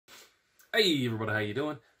Hey everybody, how you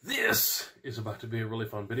doing? This is about to be a really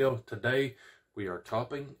fun video. Today we are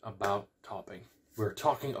talking about We're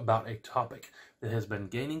talking about a topic that has been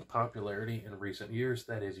gaining popularity in recent years,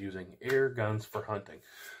 that is using air guns for hunting.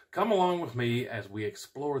 Come along with me as we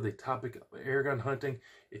explore the topic of air gun hunting,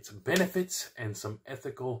 its benefits, and some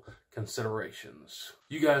ethical considerations.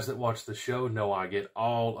 You guys that watch the show know I get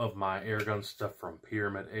all of my air gun stuff from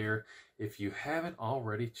Pyramid Air. If you haven't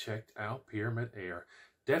already checked out Pyramid Air,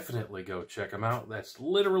 definitely go check them out. That's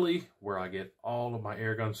literally where I get all of my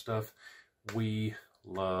air gun stuff. We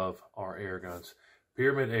love our air guns.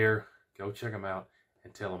 Pyramid Air, go check them out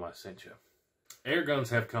and tell them I sent you. Air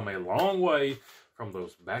guns have come a long way from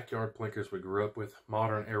those backyard plinkers we grew up with.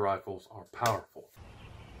 Modern air rifles are powerful.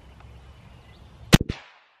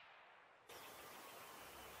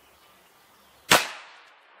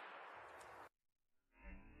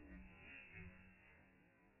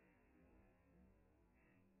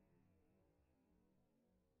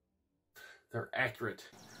 They're accurate.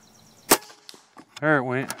 There it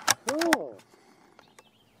went. Cool.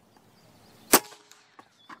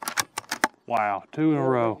 Wow, 2 in a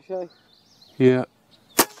row. Yeah.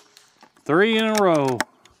 3 in a row.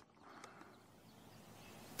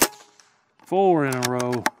 4 in a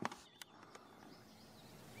row.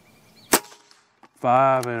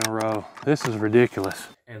 5 in a row. This is ridiculous.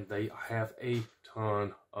 And they have a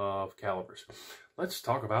ton of calibers. Let's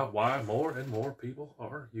talk about why more and more people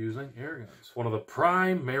are using air guns. One of the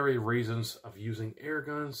primary reasons of using air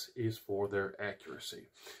guns is for their accuracy.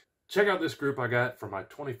 Check out this group I got for my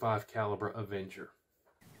 25 caliber Avenger.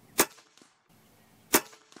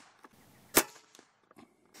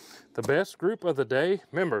 The best group of the day,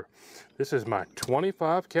 remember, this is my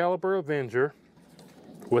 25 caliber Avenger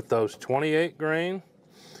with those 28 grain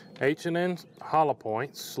H&N hollow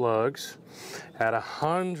point slugs at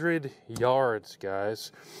 100 yards,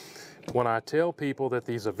 guys. When I tell people that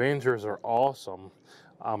these Avengers are awesome,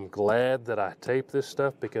 I'm glad that I taped this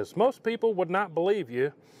stuff, because most people would not believe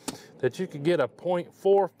you that you could get a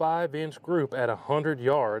 .45 inch group at 100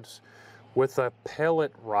 yards with a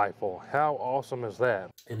pellet rifle. How awesome is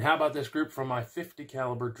that? And how about this group from my 50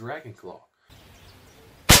 caliber Dragon Claw?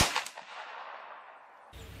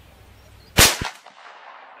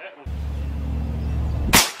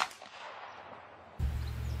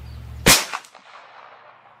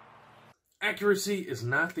 Accuracy is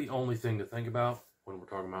not the only thing to think about when we're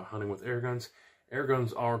talking about hunting with air guns. Air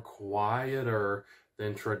guns are quieter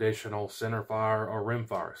than traditional centerfire or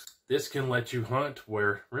rimfires. This can let you hunt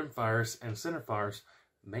where rimfires and centerfires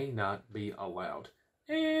may not be allowed.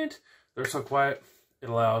 And they're so quiet, it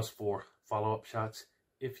allows for follow-up shots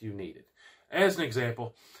if you need it. As an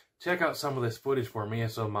example, check out some of this footage where me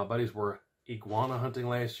and some of my buddies were iguana hunting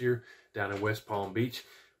last year down in West Palm Beach.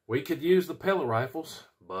 We could use the pellet rifles,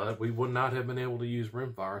 but we would not have been able to use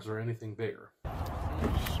rimfires or anything bigger.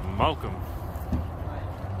 Smoke them.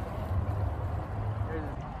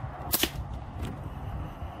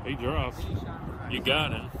 He dropped. You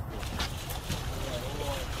got him.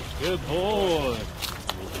 Good boy.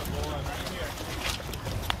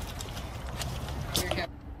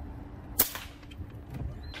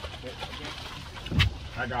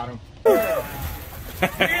 I got him.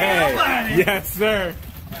 Hey, yes, sir.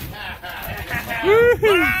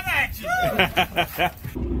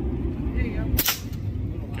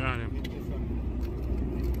 Got him.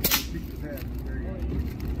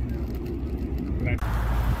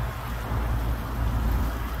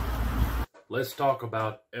 Let's talk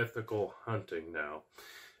about ethical hunting now.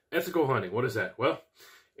 Ethical hunting, what is that? Well,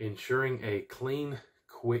 ensuring a clean,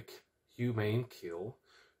 quick, humane kill,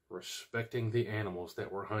 respecting the animals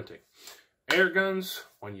that we're hunting. Air guns,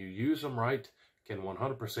 when you use them right, can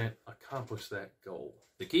 100% accomplish that goal.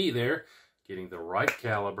 The key there, getting the right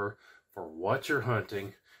caliber for what you're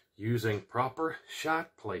hunting, using proper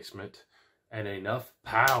shot placement, and enough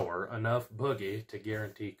power, enough boogie to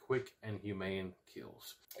guarantee quick and humane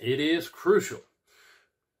kills. It is crucial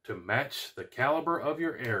to match the caliber of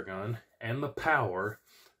your air gun and the power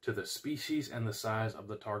to the species and the size of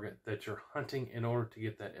the target that you're hunting in order to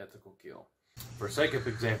get that ethical kill. For sake of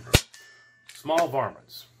example, small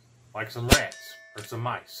varmints, like some rats or some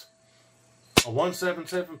mice. A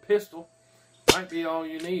 .177 pistol might be all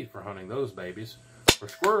you need for hunting those babies. For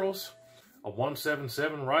squirrels, a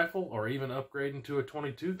 .177 rifle or even upgrading to a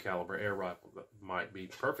 .22 caliber air rifle that might be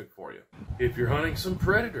perfect for you. If you're hunting some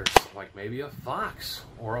predators, like maybe a fox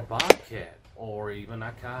or a bobcat or even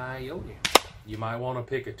a coyote, you might want to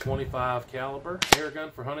pick a .25 caliber air gun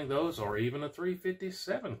for hunting those, or even a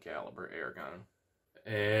 .357 caliber air gun.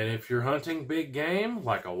 And if you're hunting big game,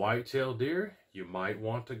 like a white-tailed deer, you might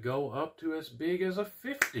want to go up to as big as a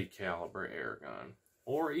 50 caliber air gun,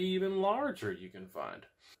 or even larger you can find.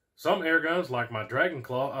 Some air guns, like my Dragon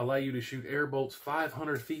Claw, allow you to shoot air bolts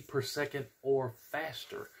 500 feet per second or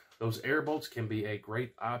faster. Those air bolts can be a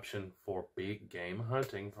great option for big game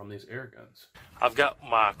hunting from these air guns. I've got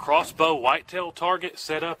my crossbow whitetail target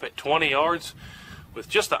set up at 20 yards with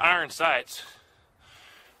just the iron sights.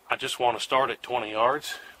 I just want to start at 20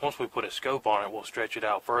 yards. Once we put a scope on it, we'll stretch it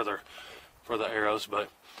out further for the arrows.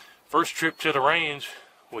 But first trip to the range,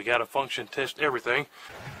 we got to function test everything.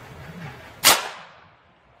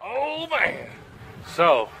 Oh man!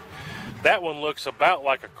 So that one looks about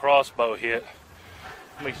like a crossbow hit.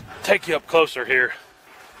 Let me take you up closer here.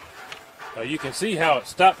 You can see how it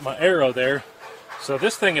stopped my arrow there. So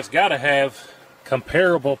this thing has got to have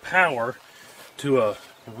comparable power to a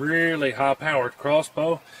really high-powered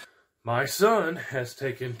crossbow. My son has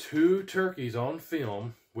taken 2 turkeys on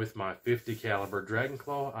film with my 50 caliber Dragon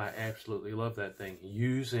Claw. I absolutely love that thing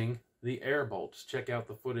using the air bolts. Check out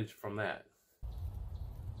the footage from that.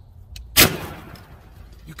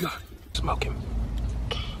 You got it. Smoke him.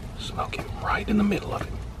 Smoke him right in the middle of it.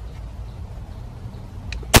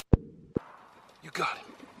 You got him.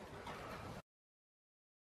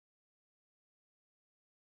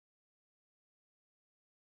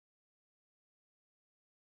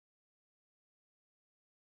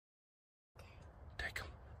 Take him.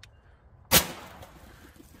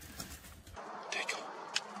 Take him.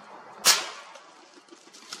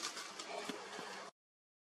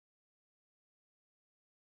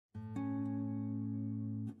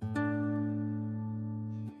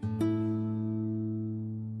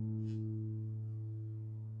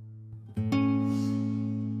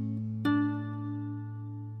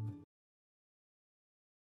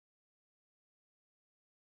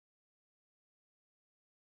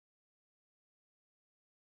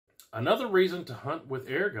 Another reason to hunt with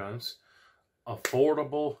air guns: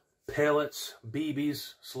 affordable pellets,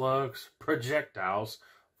 BBs, slugs, projectiles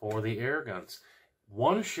for the air guns.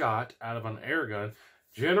 One shot out of an air gun,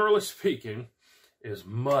 generally speaking, is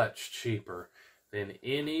much cheaper than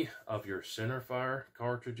any of your centerfire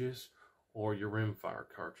cartridges or your rimfire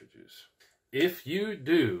cartridges. If you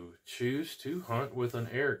do choose to hunt with an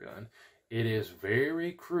air gun, it is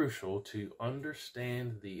very crucial to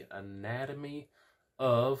understand the anatomy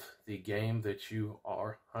of the game that you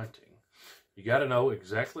are hunting. You got to know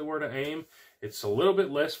exactly where to aim. It's a little bit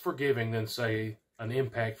less forgiving than, say, an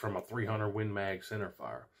impact from a 300 Win Mag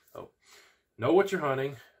centerfire. So, know what you're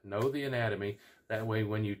hunting, know the anatomy. That way,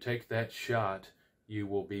 when you take that shot, you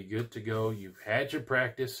will be good to go. You've had your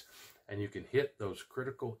practice, and you can hit those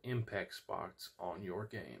critical impact spots on your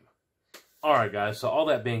game. All right, guys, so all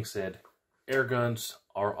that being said, air guns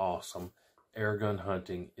are awesome. Air gun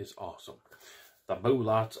hunting is awesome. The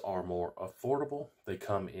bullets are more affordable. They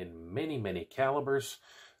come in many, many calibers.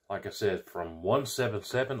 Like I said, from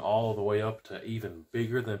 177 all the way up to even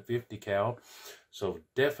bigger than 50 cal. So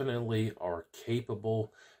definitely are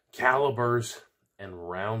capable calibers and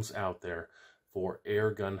rounds out there for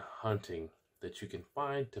air gun hunting that you can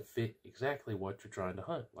find to fit exactly what you're trying to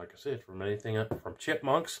hunt. Like I said, from anything up from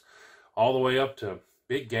chipmunks all the way up to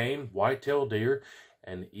big game, whitetail deer,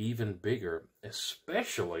 and even bigger,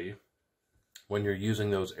 especially when you're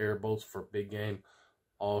using those air bolts for big game.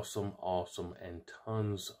 Awesome, awesome, and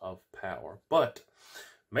tons of power. But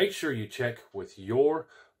make sure you check with your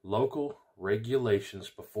local regulations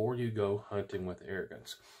before you go hunting with air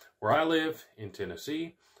guns. Where I live in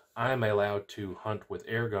Tennessee, I am allowed to hunt with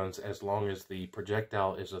air guns as long as the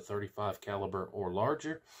projectile is a 35 caliber or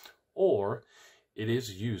larger, or it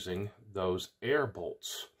is using those air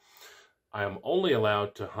bolts. I am only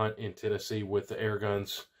allowed to hunt in Tennessee with the air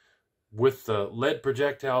guns with the lead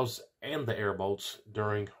projectiles and the air bolts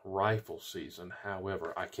during rifle season.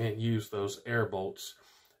 However, I can't use those air bolts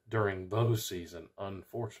during bow season,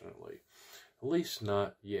 unfortunately. At least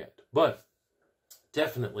not yet. But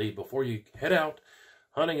definitely, before you head out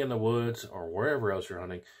hunting in the woods or wherever else you're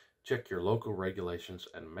hunting, check your local regulations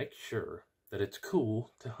and make sure that it's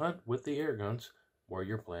cool to hunt with the air guns where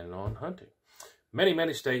you're planning on hunting. Many,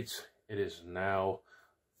 many states, it is now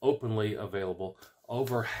openly available.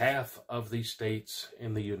 Over half of the states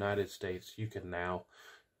in the United States, you can now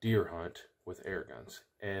deer hunt with air guns.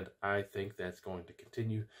 And I think that's going to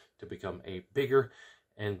continue to become a bigger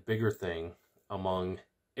and bigger thing among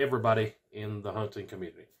everybody in the hunting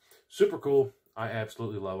community. Super cool. I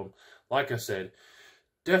absolutely love them. Like I said,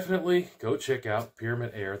 definitely go check out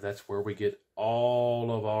Pyramid Air. That's where we get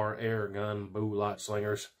all of our air gun bullet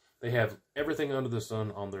slingers. They have everything under the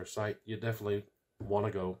sun on their site. You definitely want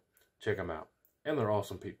to go check them out. And they're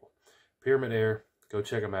awesome people. Pyramid Air, go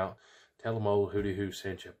check them out. tell them old Hootie Hoo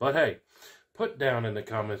sent you. But hey, put down in the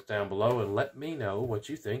comments down below and let me know what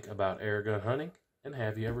you think about air gun hunting, and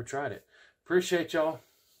have you ever tried it. Appreciate y'all.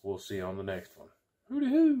 We'll see you on the next one. Hootie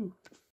Hoo!